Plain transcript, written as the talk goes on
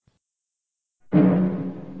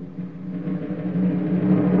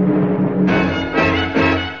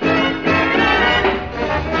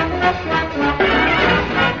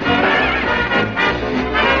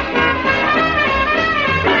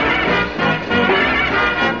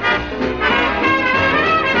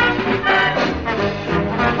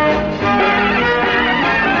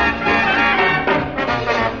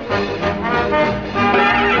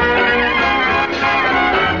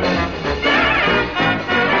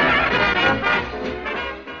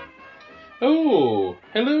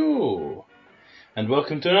Hello, and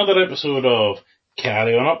welcome to another episode of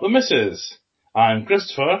Carry On Up the Missus. I'm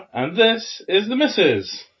Christopher, and this is the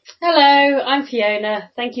Missus. Hello, I'm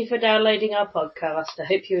Fiona. Thank you for downloading our podcast. I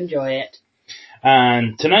hope you enjoy it.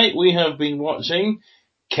 And tonight we have been watching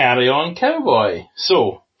Carry On Cowboy.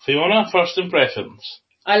 So, Fiona, first impressions.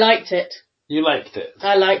 I liked it. You liked it?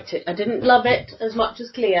 I liked it. I didn't love it as much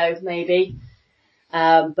as Cleo, maybe.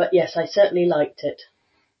 But yes, I certainly liked it.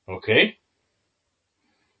 Okay.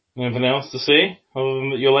 Anything else to say other than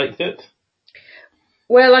that you liked it?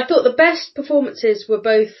 Well, I thought the best performances were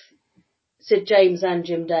both Sid James and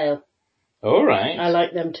Jim Dale. All right. I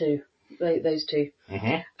like them too. Those two.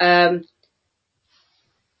 Mm-hmm.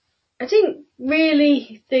 I didn't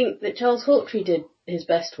really think that Charles Hawtrey did his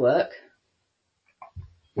best work.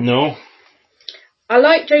 No. I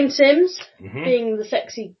like Joan Sims Mm-hmm. being the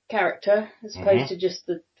sexy character as opposed to just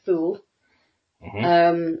the fool.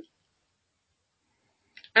 Mm-hmm.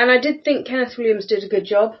 And I did think Kenneth Williams did a good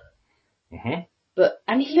job. Mm-hmm.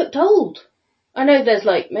 And he looked old. I know there's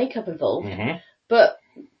like makeup involved, but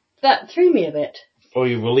that threw me a bit. Oh,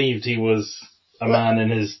 you believed he was a man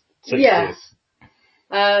in his 60s? Yeah.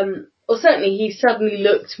 Well, certainly he suddenly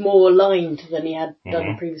looked more lined than he had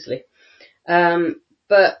done previously.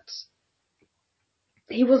 But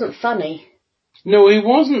he wasn't funny. No, he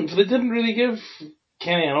wasn't. They didn't really give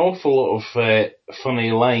Kenny an awful lot of funny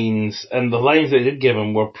lines, and the lines they did give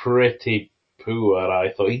him were pretty poor,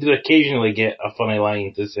 I thought. He did occasionally get a funny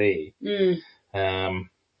line to say.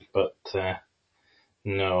 But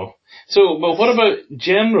no. So, but what about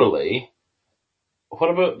generally, what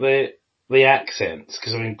about the accents?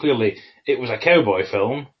 Because, I mean, clearly it was a cowboy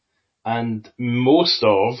film, and most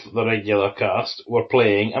of the regular cast were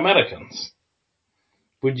playing Americans.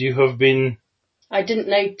 Would you have been... I didn't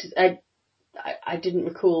notice. I didn't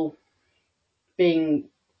recall being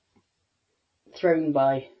thrown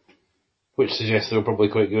by. Which suggests they were probably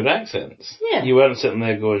quite good accents. Yeah. You weren't sitting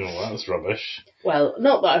there going, well, that's rubbish. Well,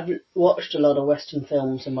 not that I've watched a lot of Western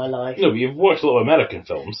films in my life. No, but you've watched a lot of American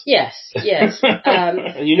films. Yes.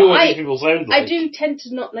 And you know what these people sound like. I do tend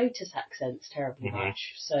to not notice accents terribly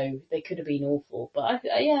much, so they could have been awful. But I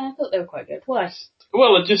thought they were quite good. Why?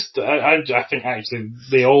 Well, I think actually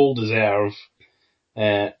they all deserve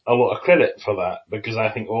a lot of credit for that, because I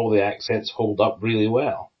think all the accents hold up really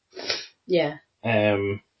well. Yeah.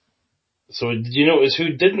 So did you notice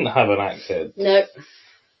who didn't have an accent? No.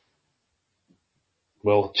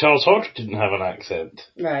 Well, Charles Hawtrey didn't have an accent.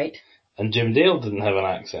 Right. And Jim Dale didn't have an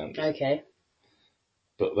accent. Okay.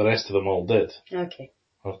 But the rest of them all did. Okay.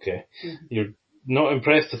 Okay. Mm-hmm. You're not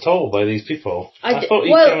impressed at all by these people. I thought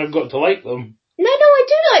you kind of got to like them. No, I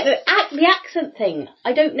do like the accent thing.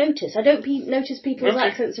 I don't notice. I don't notice people's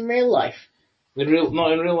accents in real life.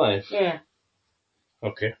 Not in real life? Yeah.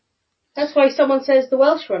 Okay. That's why someone says the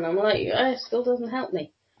Welsh one. I'm like, it still doesn't help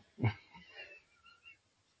me.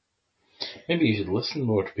 Maybe you should listen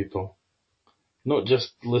more to people. Not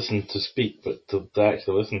just listen to speak, but to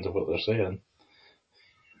actually listen to what they're saying.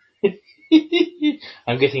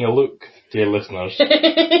 I'm getting a look, dear listeners.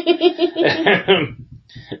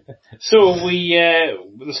 So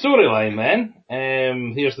the storyline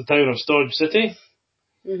then, here's the town of Stodge City.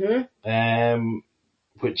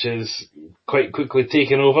 Which is quite quickly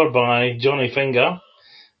taken over by Johnny Finger,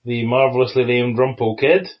 the marvellously named Rumpel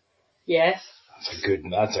Kid. Yes.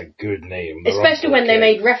 That's a good name. Especially when they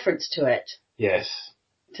made reference to it. Yes.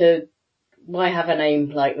 To why have a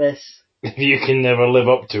name like this? If you can never live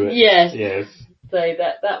up to it. Yes. Yes. So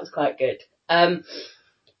that was quite good.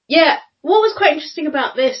 Yeah, what was quite interesting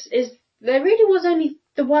about this is there really was only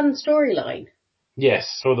the one storyline.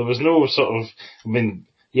 Yes, so there was no sort of,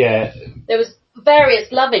 yeah. There was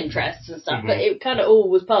various love interests and stuff, but it kind of all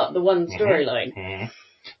was part of the one storyline.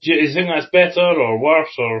 Do you think that's better or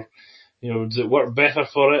worse, or, does it work better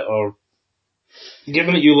for it, or,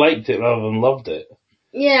 given that you liked it rather than loved it?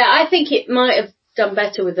 Yeah, I think it might have done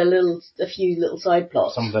better with a few little side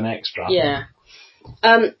plots. Something extra. Yeah.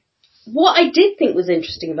 What I did think was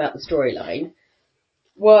interesting about the storyline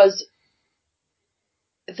was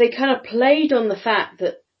they kind of played on the fact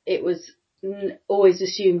that it was always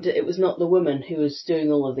assumed that it was not the woman who was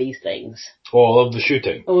doing all of these things. All of the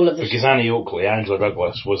shooting. Because Annie Oakley, Angela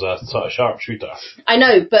Douglas, was a sort of sharpshooter. I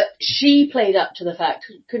know, but she played up to the fact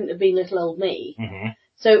it couldn't have been little old me.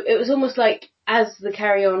 So it was almost like, as the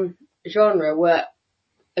carry-on genre, were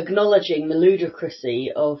acknowledging the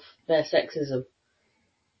ludicrousy of their sexism.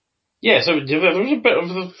 Yeah, so there was a bit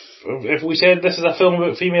of if we said this is a film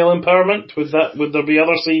about female empowerment, would there be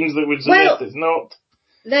other scenes that would suggest it's not?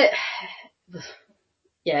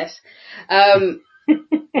 Yes.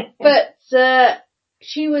 But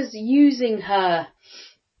she was using her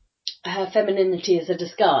femininity as a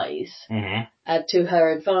disguise to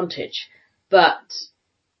her advantage, but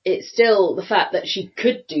it's still the fact that she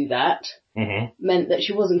could do that meant that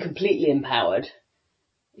she wasn't completely empowered.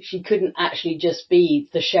 She couldn't actually just be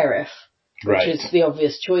the sheriff, which is the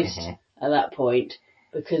obvious choice at that point,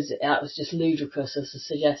 because that was just ludicrous as a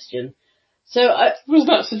suggestion. So was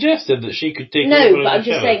that suggested that she could take over? No, but I'm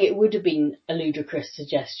just saying it would have been a ludicrous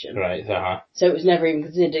suggestion. Right, So it was never even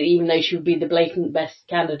considered, even though she would be the blatant best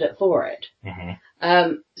candidate for it.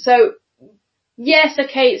 So, yes,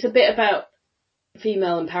 okay, it's a bit about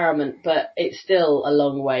female empowerment, but it's still a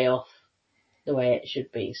long way off the way it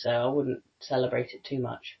should be, so I wouldn't celebrate it too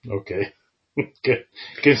much. Okay. Good.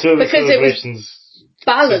 Consider the celebrations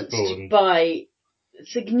balanced by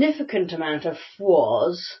significant amount of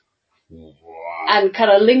flaws and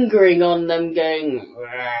kind of lingering on them going...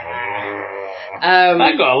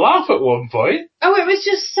 I got a laugh at one point. Oh, it was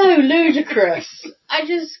just so ludicrous.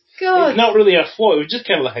 God. It's not really a flaw, it was just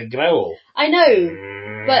kind of like a growl. I know,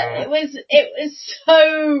 but it was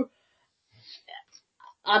so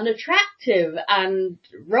unattractive and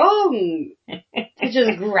wrong to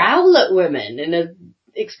just growl at women in an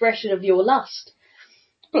expression of your lust.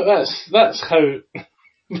 But that's how...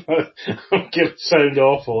 I'm going to sound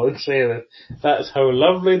awful and say that that's how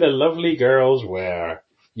lovely the lovely girls were.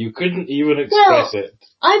 You couldn't even express it.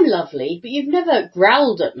 I'm lovely, but you've never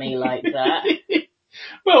growled at me like that.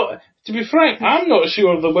 Well, to be frank, I'm not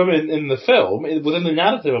sure the women in the film, within the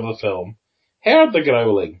narrative of the film, heard the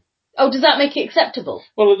growling. Oh, does that make it acceptable?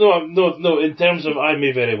 Well, no, in terms of I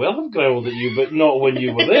may very well have growled at you, but not when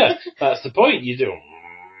you were there. That's the point, you do.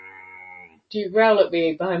 Do you growl at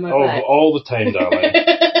me behind my back? All the time, darling.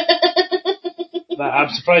 I'm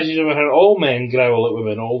surprised you never heard all men growl at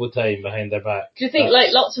women all the time behind their back. Do you think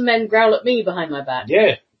lots of men growl at me behind my back?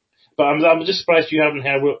 Yeah. But I'm just surprised you haven't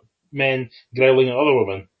heard men growling at other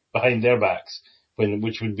women behind their backs,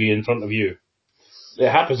 which would be in front of you.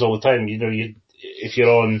 It happens all the time. If you're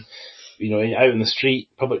on, out in the street,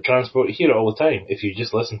 public transport, you hear it all the time if you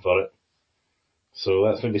just listen for it. So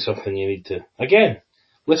that's maybe something you need to, again,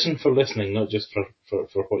 listen for listening, not just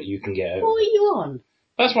for what you can get out. What are you on?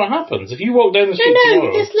 That's what happens. If you walk down the street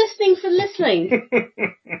tomorrow... just listening for listening.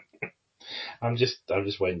 I'm just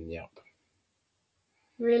winding you up.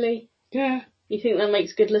 Really? Yeah. You think that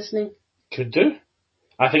makes good listening? Could do.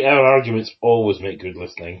 I think our arguments always make good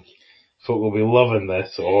listening. Folk will be loving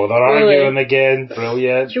this. Oh, they're arguing again.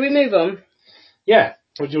 Brilliant. Should we move on? Yeah.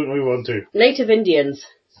 What do you want to move on to? Native Indians.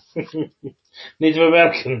 Native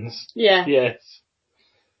Americans. Yeah. Yes.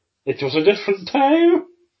 It was a different time.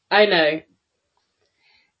 I know.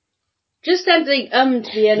 Just adding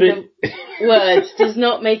to the end of words does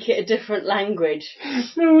not make it a different language.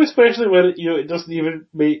 No, especially when it doesn't even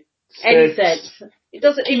make any sense. It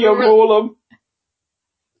doesn't even...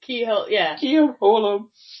 Keyhole, yeah.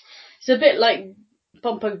 Keyhole. It's a bit like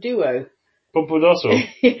Pompo Duo. Pompodosso.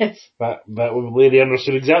 Yes. That lady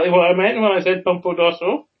understood exactly what I meant when I said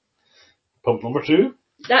Pompodosso. Pump number 2.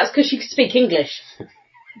 That's because she could speak English.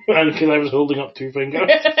 And because I was holding up 2 fingers.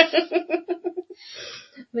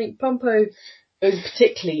 I think Pompo is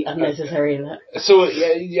particularly unnecessary in that. So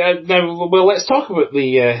now, well, let's talk about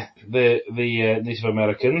the Native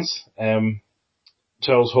Americans.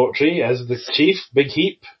 Charles Hawtrey as the chief, big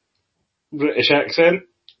heap, British accent,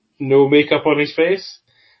 no makeup on his face,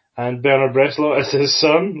 and Bernard Bresslaw as his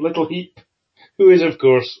son, Little Heap, who is of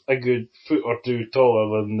course a good foot or two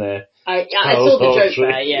taller than I saw the joke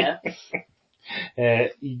there, yeah.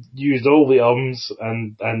 He used all the ums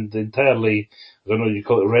and entirely, I don't know, you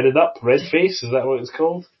call it red face, is that what it's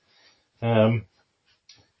called?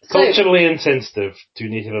 Culturally insensitive to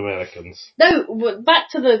Native Americans. No, back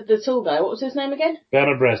to the tall guy, what was his name again?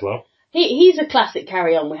 Bernard Bresslaw. He's a classic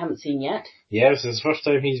carry-on we haven't seen yet. Yeah, this is the first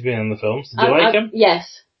time he's been in the films. Did you like him?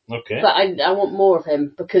 Yes. Okay. But I want more of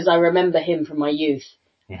him, because I remember him from my youth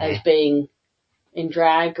as being in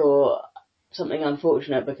drag or... something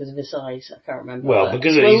unfortunate because of his size. I can't remember. Well,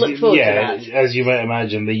 because as you might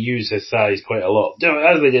imagine, they use his size quite a lot,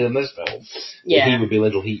 as they did in this film. Yeah, he would be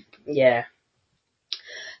Little Heap. Yeah.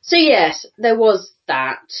 So yes, there was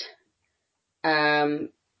that.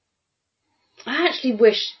 I actually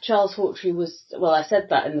wish Charles Hawtrey was. Well, I said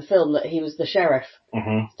that in the film that he was the sheriff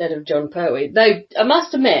instead of John Pertwee. Though I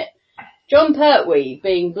must admit, John Pertwee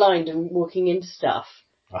being blind and walking into stuff.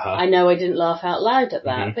 I know I didn't laugh out loud at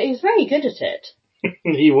that, but he was very good at it.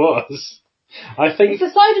 He was. I think it's a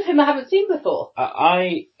side of him I haven't seen before.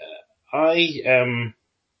 I'm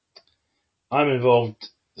involved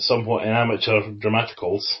somewhat in amateur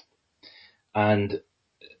dramaticals, and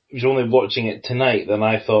I was only watching it tonight. Then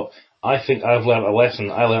I thought I think I've learned a lesson.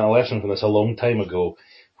 I learned a lesson from this a long time ago,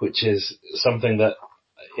 which is something that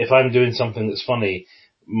if I'm doing something that's funny,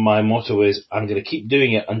 my motto is I'm going to keep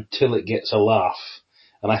doing it until it gets a laugh.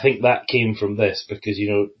 And I think that came from this because,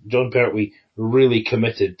 John Pertwee really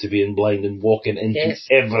committed to being blind and walking into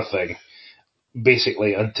everything,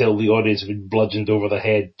 basically until the audience had been bludgeoned over the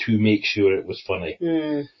head to make sure it was funny.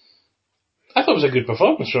 Mm. I thought it was a good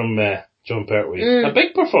performance from John Pertwee. A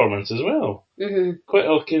big performance as well. Mm-hmm. Quite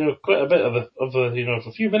a bit of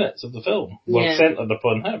a few minutes of the film were centred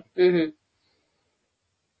upon him. Mm-hmm.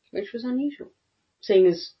 Which was unusual, seeing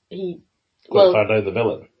as he quite far down the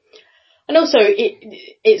villain. And also,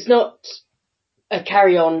 it's not a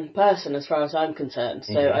carry-on person as far as I'm concerned.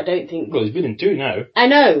 So I don't think. Well, he's been in 2 now. I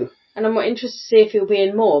know, and I'm interested to see if he'll be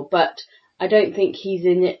in more, but I don't think he's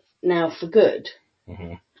in it now for good,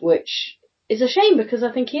 which is a shame because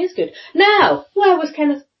I think he is good. Now, where was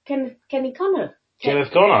Kenny Connor?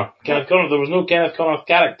 Kenneth Connor. There was no Kenneth Connor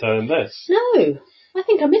character in this. No, I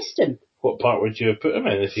think I missed him. What part would you have put him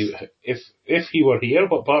in if he were here?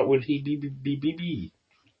 What part would he be?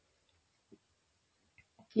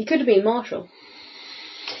 He could have been Marshall,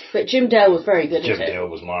 but Jim Dale was very good at it. Jim Dale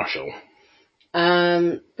was Marshall.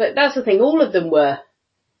 But that's the thing. All of them were.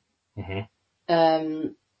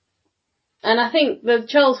 And I think the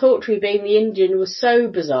Charles Hawtrey being the Indian was so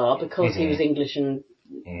bizarre because he was English and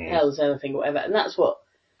hell's anything, whatever, and that's what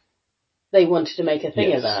they wanted to make a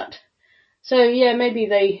thing of that. So yeah, maybe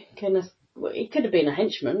they it could have been a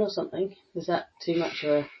henchman or something. Was that too much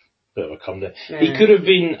of a bit of a come down? Yeah. He could have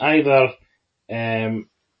been either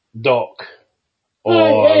Doc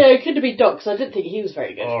or it could have been Doc because I didn't think he was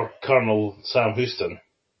very good. Or Colonel Sam Houston.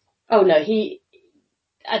 Oh no, I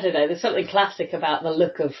don't know. There's something classic about the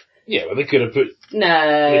look of. Yeah, well, they could have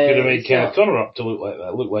made Kenneth Connor up to look like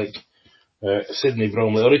that. Look like Sidney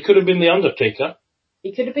Bromley, or he could have been the Undertaker.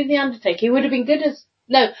 He could have been the Undertaker. He would have been good as.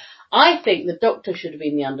 No, I think the Doctor should have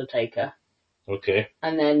been the Undertaker. Okay.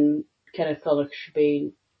 And then Kenneth Connor should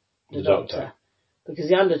be the Doctor. Because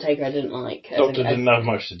the Undertaker I didn't like. Doctor didn't have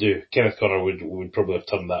much to do. Kenneth Connor would probably have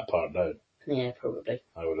turned that part down. Yeah, probably.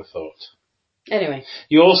 I would have thought. Anyway.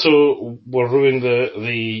 You also were ruining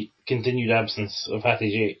the continued absence of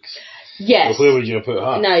Hattie Jakes. Yes. So where would you have put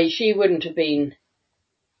her? No, she wouldn't have been.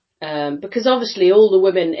 Because obviously all the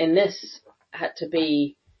women in this had to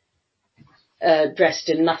be dressed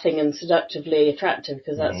in nothing and seductively attractive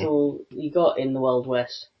because that's all you got in the Wild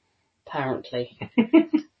West, apparently.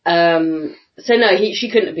 So no,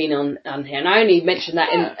 she couldn't have been on here, and I only mentioned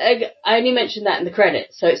that in the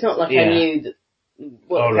credits, so it's not like I knew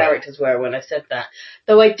what the characters were when I said that.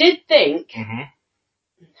 Though I did think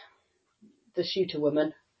the shooter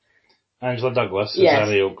woman, Angela Douglas, as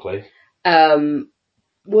Annie Oakley,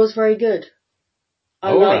 was very good.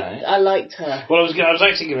 I liked her. Well, I was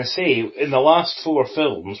actually going to say, in the last 4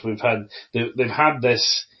 films, they've had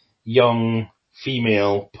this young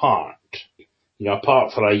female part, a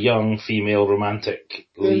part for a young female romantic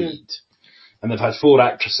lead, and they've had 4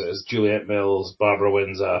 actresses: Juliet Mills, Barbara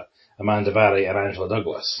Windsor, Amanda Barry, and Angela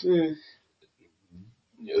Douglas.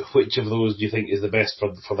 Which of those do you think is the best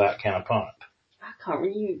for that kind of part? I can't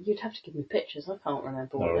really. You'd have to give me pictures. I can't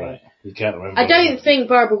remember what they were. You can't remember. I don't think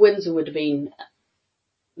Barbara Windsor would have been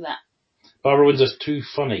that. Barbara Windsor's too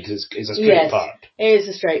funny because it's a straight part. It is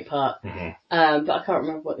a straight part. But I can't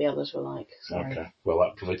remember what the others were like. Sorry. Okay. Well,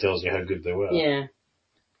 that probably tells you how good they were. Yeah.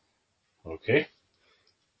 Okay.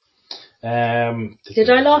 Did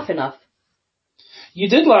I laugh enough? You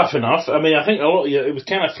did laugh enough. I mean, I think it was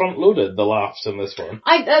kind of front-loaded, the laughs in this one.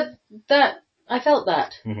 I felt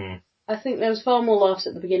that. I think there was far more laughs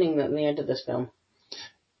at the beginning than the end of this film.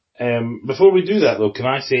 Before we do that, though, can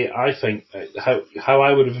I say I think how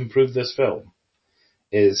I would have improved this film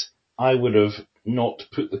is I would have not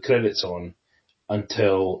put the credits on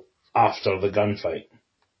until after the gunfight.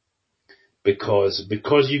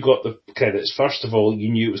 Because you got the credits, first of all,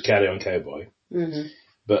 you knew it was Carry On Cowboy.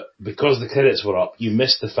 But because the credits were up, you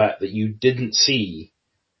missed the fact that you didn't see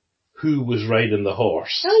who was riding the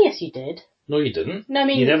horse. Oh, yes, you did. No, you didn't. No, I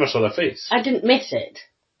mean, you never saw their face. I didn't miss it.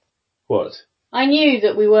 What? I knew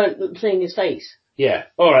that we weren't seeing his face. Yeah.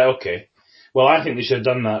 All right. Okay. Well, I think they should have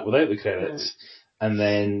done that without the credits. And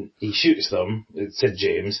then he shoots them. It's Sid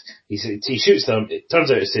James. He shoots them. It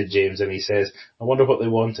turns out it's Sid James, and he says, "I wonder what they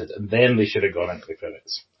wanted." And then they should have gone into the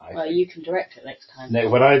credits. Well, you can direct it next time. Now,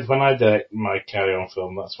 when I direct my Carry On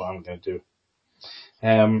film, that's what I'm going to do.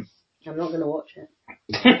 I'm not going to watch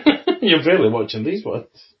it. You're really watching these ones.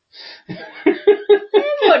 I'm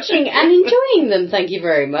watching and enjoying them. Thank you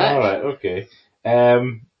very much. All right. Okay.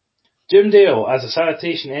 Jim Dale as a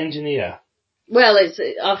sanitation engineer. Well, it's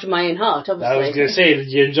after my own heart, obviously. I was going to say, did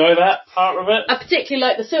you enjoy that part of it? I particularly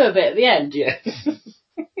like the sewer bit at the end. Yeah.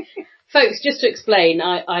 Folks, just to explain,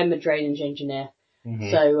 I'm a drainage engineer. Mm-hmm.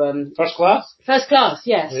 So, First class? First class,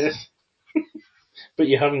 yes. Yes. But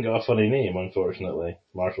you haven't got a funny name, unfortunately.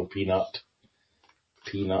 Marshall Peanut.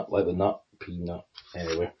 Peanut, like the nut. Peanut.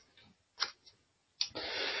 Anyway.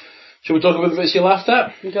 Shall we talk about the bits you laughed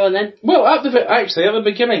at? Go on then. Well, at the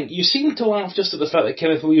beginning, you seemed to laugh just at the fact that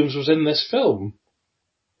Kenneth Williams was in this film.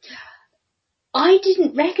 I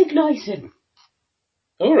didn't recognise him.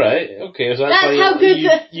 All right, okay. So that's why how good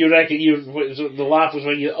the laugh was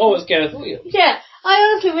when you. Oh, it's Kenneth Williams. Yeah,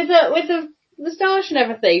 I also with the moustache and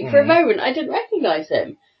everything. For a moment, I didn't recognise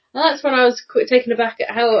him, and that's when I was taken aback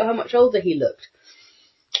at how much older he looked.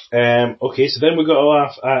 Okay, so then we got a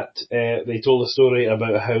laugh at. They told a story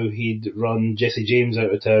about how he'd run Jesse James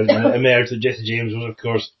out of town, and it emerged that Jesse James was, of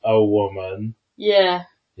course, a woman. Yeah.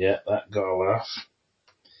 Yeah, that got a laugh.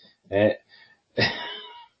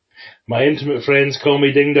 My intimate friends call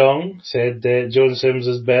me Ding Dong, said Joan Sims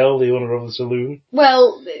as Belle, the owner of the saloon.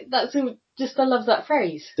 Well, I love that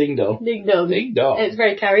phrase. Ding Dong. Ding Dong. Ding Dong. It's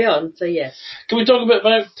very Carry On, so yes. Can we talk a bit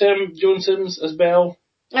about Joan Sims as Belle?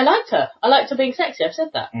 I liked her. I liked her being sexy, I've said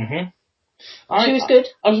that. Mm-hmm. She was good.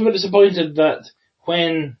 I was a bit disappointed that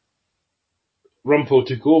when Rumpo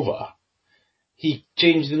took over, he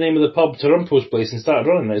changed the name of the pub to Rumpo's Place and started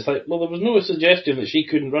running it. It's like, well, there was no suggestion that she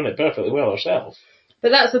couldn't run it perfectly well herself. But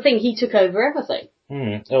that's the thing, he took over everything.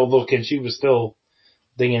 Although she was still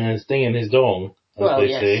dinging his dong, as they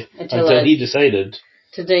say, until he decided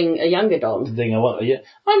to ding a younger dong. To ding a lot. Yeah,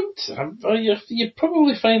 you'd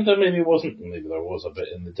probably find there maybe there was a bit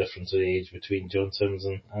in the difference in age between Joan Sims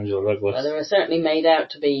and Angela Douglas. Well, they were certainly made out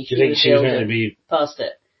to be. Do you think she was meant to be past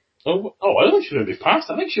it? Oh, I don't think she was meant to be past.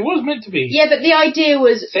 I think she was meant to be. Yeah, but the idea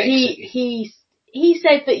was sexy. he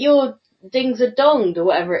said that your dings are donged or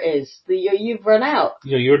whatever it is. You've run out.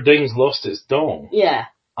 Your ding's lost its dong. Yeah.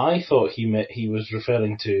 I thought he was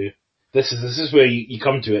referring to this is where you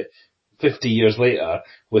come to it 50 years later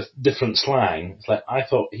with different slang. It's like I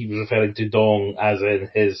thought he was referring to dong as in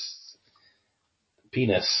his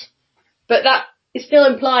penis. But that is still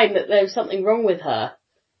implying that there's something wrong with her.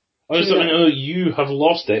 You have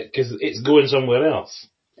lost it because it's going somewhere else.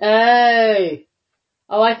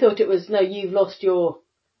 Oh, I thought it was no. You've lost your.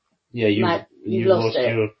 Yeah, you've lost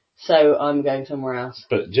it. So I'm going somewhere else.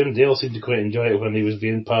 But Jim Dale seemed to quite enjoy it when he was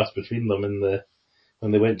being passed between them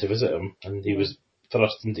when they went to visit him, and he was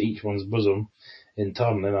thrust into each one's bosom in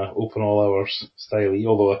turn in a open all hours style.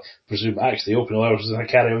 Although I presume actually open all hours is a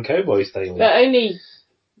Carry On Cowboy style. But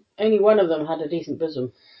only one of them had a decent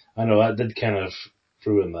bosom. I know that did kind of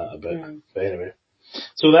ruin that a bit. But anyway,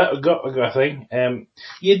 so that got a thing.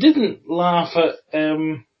 You didn't laugh at.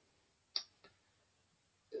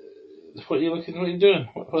 What are you doing?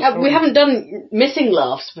 We haven't done missing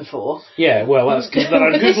laughs before. Yeah, well, that's because there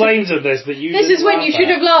are good lines of this that you. This is when you should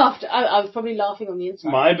have laughed. I was probably laughing on the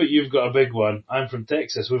inside. But you've got a big one. I'm from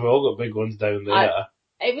Texas. We've all got big ones down there.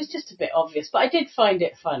 It was just a bit obvious, but I did find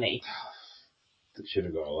it funny. That should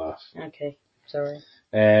have got a laugh. Okay, sorry.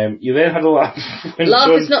 You then had a laugh.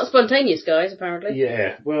 Is not spontaneous, guys, apparently.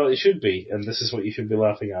 Yeah, well, it should be, and this is what you should be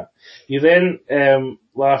laughing at. You then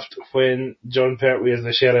laughed when John Pertwee as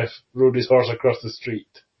the sheriff rode his horse across the street.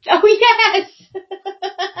 Oh, yes!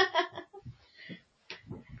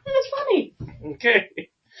 That was funny. Okay.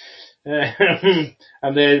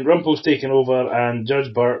 And then Rumple's taken over, and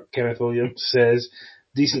Judge Burke, Kenneth Williams, says,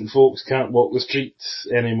 decent folks can't walk the streets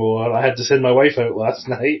anymore. I had to send my wife out last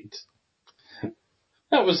night.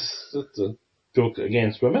 That's a joke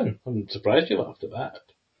against women. I'm surprised you laughed at that.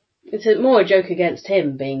 It's more a joke against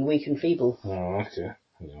him being weak and feeble. Oh, okay.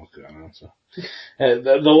 Yeah, good answer.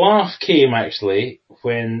 The laugh came actually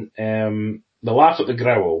when the laugh at the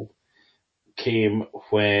growl came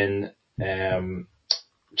when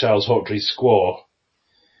Charles Hawtrey's squaw.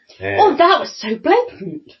 That was so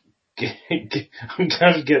blatant. I'm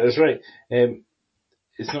trying to get this right.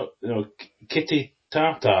 It's not Kitty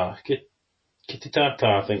Tata. Kitty Tata,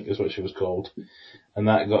 I think, is what she was called. And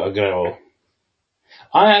that got a growl.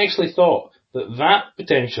 I actually thought that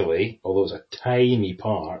potentially, although it's a tiny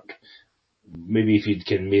part, maybe if you'd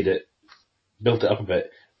built it up a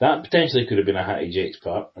bit, that potentially could have been a Hattie Jakes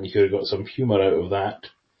part, and you could have got some humour out of that.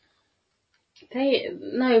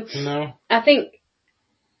 No. I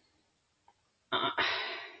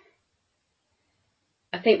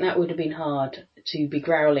think that would have been hard to be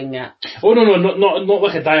growling at. Oh no, not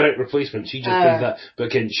like a direct replacement. She just did that, but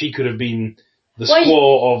again, she could have been the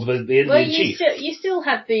squaw of the Indian chief. You still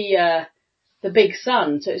had the big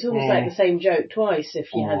son, so it's almost like the same joke twice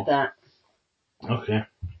if you had that. Okay.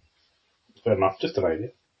 fair enough, just an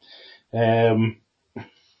idea.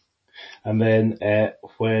 And then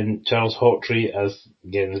when Charles Hawtrey, as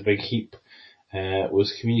again as Big Heap,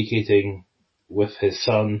 was communicating with his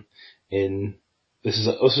son in this is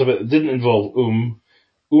a bit that didn't involve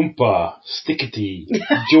Oompa, Stickety,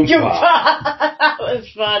 Jumpa. That was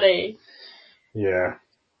funny. Yeah.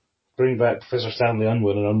 Bring back Professor Stanley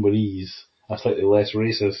Unwin and Unwinese, a slightly less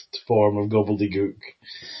racist form of gobbledygook.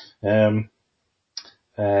 Then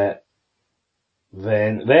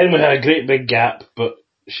we had a great big gap, but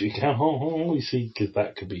she can't only see because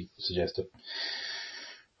that could be suggestive.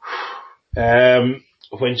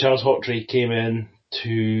 When Charles Hawtrey came in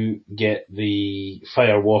to get the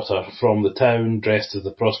fire water from the town, dressed as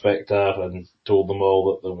the prospector, and told them all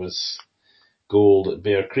that there was gold at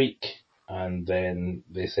Bear Creek, and then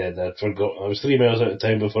they said, I'd forgotten, I was 3 miles out of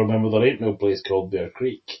town before I remember there ain't no place called Bear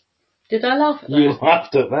Creek. Did I laugh at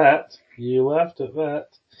that? You laughed at that.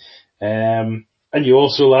 And you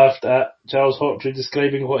also laughed at Charles Hawtrey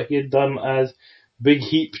describing what he had done as Big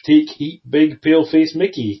Heap Take Heap Big Pale-Faced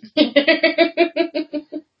Mickey.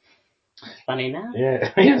 Funny now.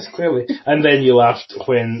 Yeah, yes, clearly. And then you laughed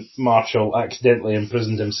when Marshall accidentally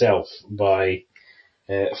imprisoned himself by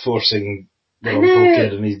forcing the Rumpole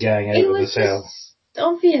Kid and his gang out of the cell. It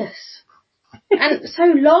was obvious. And so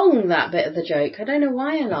long, that bit of the joke. I don't know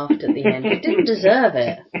why I laughed at the end. It didn't deserve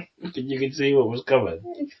it. You could see what was coming.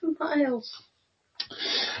 It's for miles.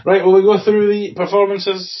 Right, well, we go through the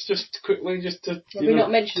performances just quickly, just to Have we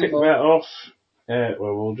not mentioned tick them all? that off.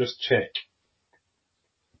 Well, we'll just check.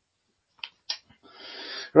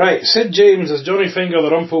 Right, Sid James as Johnny Finger, the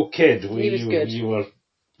Rumpole Kid. He was good. You were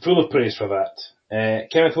full of praise for that.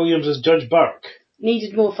 Kenneth Williams as Judge Burke.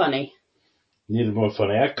 Needed more funny. Needed more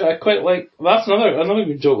funny. I quite like. That's another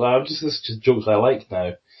good joke. This is just jokes I like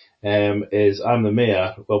now. Is I'm the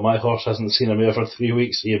mayor. Well, my horse hasn't seen a mayor for 3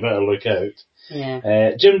 weeks, so you better look out.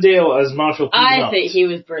 Yeah. Jim Dale as Marshall P. I Nutt. think he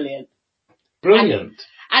was brilliant. Brilliant.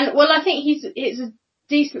 And well, I think it's a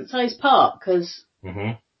decent sized part because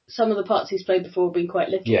Mm-hmm. some of the parts he's played before have been quite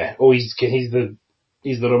little. Yeah. Oh, he's the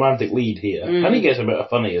romantic lead here, and he gets a bit of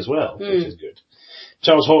funny as well, which is good.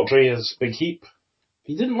 Charles Hawtrey as Big Heap.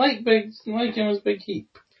 He didn't like him as Big Heap.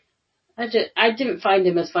 I didn't find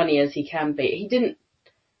him as funny as he can be. He didn't.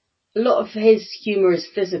 A lot of his humour is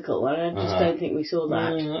physical, and I just don't think we saw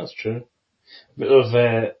that. Yeah, that's true. A bit of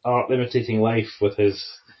art imitating life with his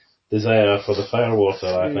desire for the firewater,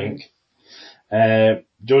 I think.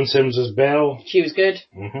 Joan Sims as Belle. She was good.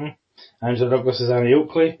 Mm-hmm. Angela Douglas as Annie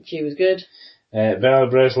Oakley. She was good.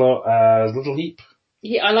 Bernard Breslau as Little Heap.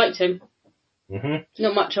 I liked him. Mm-hmm.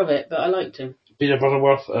 Not much of it, but I liked him. Peter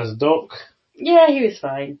Butterworth as Doc. Yeah, he was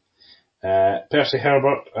fine. Percy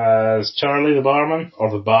Herbert as Charlie the barman,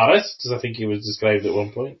 or the barist, as I think he was described at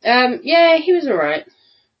one point. Yeah, he was alright.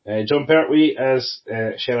 John Pertwee as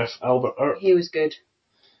Sheriff Albert Earp. He was good.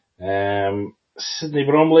 Sidney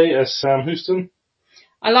Bromley as Sam Houston.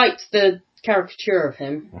 I liked the caricature of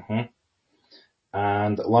him. Mm-hmm.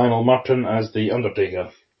 And Lionel Martin as the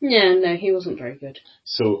Undertaker. Yeah, no, he wasn't very good.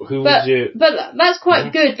 So would you... But that's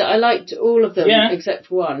quite good that I liked all of them except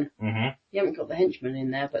for one. Mm-hmm. You haven't got the henchmen in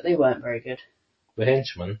there, but they weren't very good. The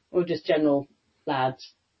henchmen? Or just general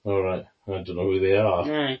lads. Alright, I don't know who they are.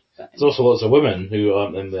 No. There's also lots of women who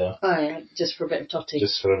aren't in there. Oh yeah, just for a bit of totty.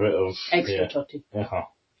 Just for a bit of... Extra totty. Uh-huh.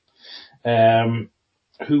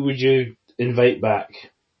 Who would you invite back?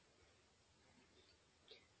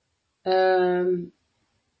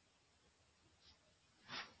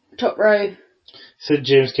 Top row. Sid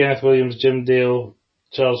James, Kenneth Williams, Jim Dale,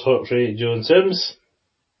 Charles Hawtrey, Joan Sims,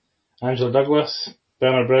 Angela Douglas,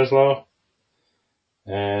 Bernard Breslau,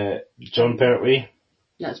 John Pertwee.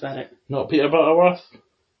 That's about it. Not Peter Butterworth?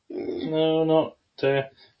 No, not...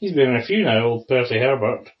 he's been in a few now, old Percy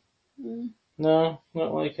Herbert. No,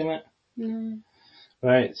 not liking it? No.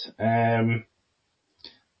 Right. There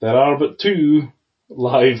are but 2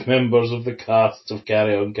 live members of the cast of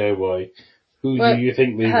Carry On Cowboy. Who do you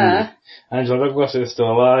think they be? Angela Douglas is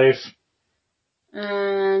still alive.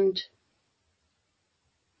 And...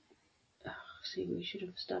 see, we should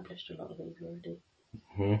have established a lot of these already.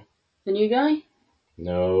 Mm-hmm. The new guy?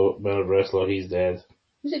 No, Bernard Breslau, he's dead.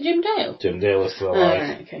 Is it Jim Dale? Jim Dale is still alive.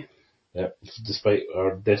 Right, okay. Yep, despite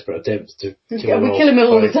our desperate attempts to We kill him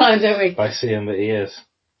all the time, don't we? By saying that he is.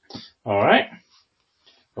 Alright.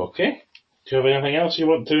 Okay. Do you have anything else you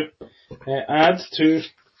want to add to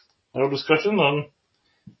our discussion on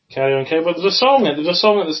Carry On Cowboy? There's a song at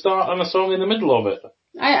the start and a song in the middle of it.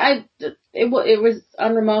 It was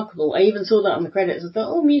unremarkable. I even saw that on the credits. I thought,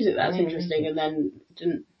 oh, music, that's interesting, and then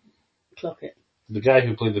didn't clock it. The guy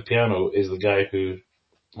who played the piano is the guy who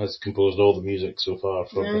has composed all the music so far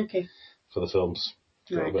for for the films.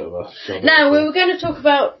 Got Right. a bit of a Now, we were going to talk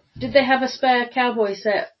about, did they have a spare cowboy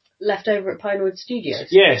set left over at Pinewood Studios?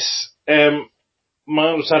 Yes. My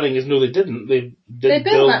understanding is no, they didn't. They did built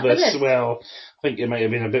build that for this. this. Well, I think it might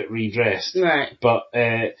have been a bit redressed. Right. But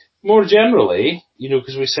more generally,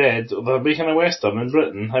 because we said they're making a Western in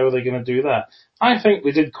Britain, how are they going to do that? I think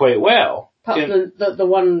they did quite well. Apart from the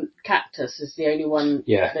one cactus is the only one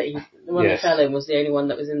Yeah. the one Yes. that fell in was the only one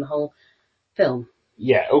that was in the whole film.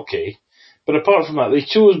 Yeah, okay. But apart from that, they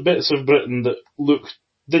chose bits of Britain that you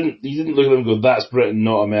didn't look at them and go, that's Britain,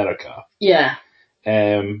 not America. Yeah.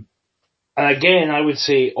 And again, I would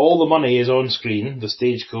say all the money is on screen, the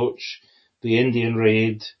stagecoach, the Indian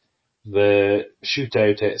raid, the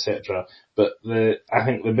shootout, etc. But I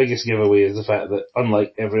think the biggest giveaway is the fact that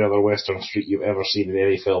unlike every other Western street you've ever seen in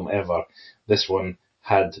any film ever, this one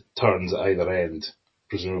had turns at either end,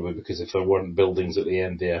 presumably because if there weren't buildings at the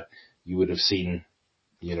end there, you would have seen,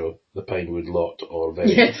 the Pinewood lot or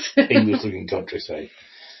very English-looking countryside.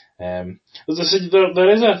 There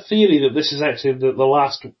is a theory that this is actually the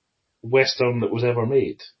last Western that was ever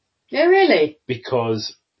made. Oh, really?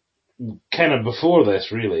 Because kind of before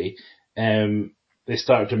this, really, they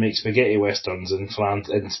started to make spaghetti westerns in France,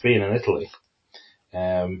 in Spain and Italy.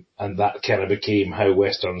 And that kind of became how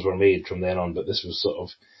westerns were made from then on, but this was sort of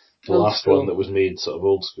the Old last school. one that was made sort of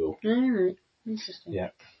old school. Alright. Interesting. Yeah.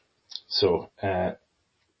 So,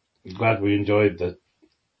 glad we enjoyed the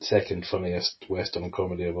second funniest western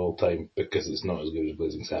comedy of all time, because it's not as good as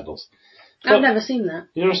Blazing Saddles. I've never seen that.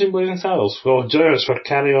 You never seen Blazing Saddles? Well, join us for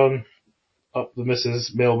Carry On Up the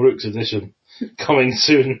Mrs. Mel Brooks edition, coming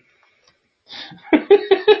soon.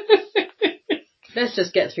 Let's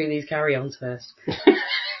just get through these carry-ons first.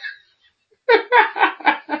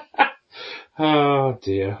 Oh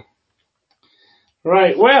dear.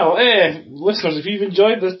 Right, well, listeners, if you've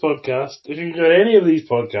enjoyed this podcast, if you've enjoyed any of these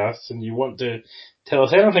podcasts and you want to tell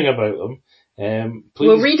us anything about them, please...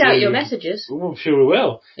 We'll read out your messages. I'm sure we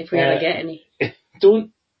will. If we ever get any.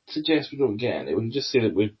 Don't suggest we don't get any. We can just say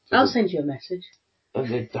that we... I'll send you a message. I'll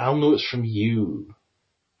know it's from you.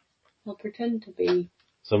 I'll pretend to be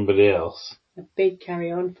somebody else. A big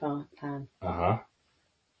carry-on fan. Uh-huh.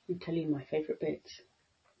 I'll tell you my favourite bits.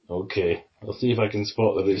 Okay. I'll see if I can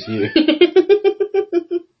spot that it's you.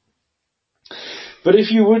 But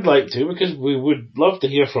if you would like to, because we would love to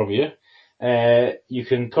hear from you, you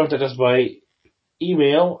can contact us by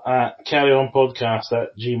email at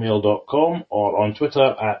carryonpodcast@gmail.com or on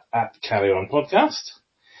Twitter at carryonpodcast.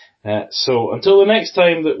 So until the next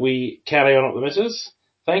time that we carry on up the missus,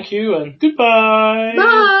 thank you and goodbye.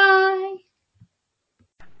 Bye.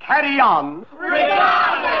 Carry on.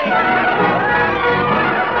 Regardless.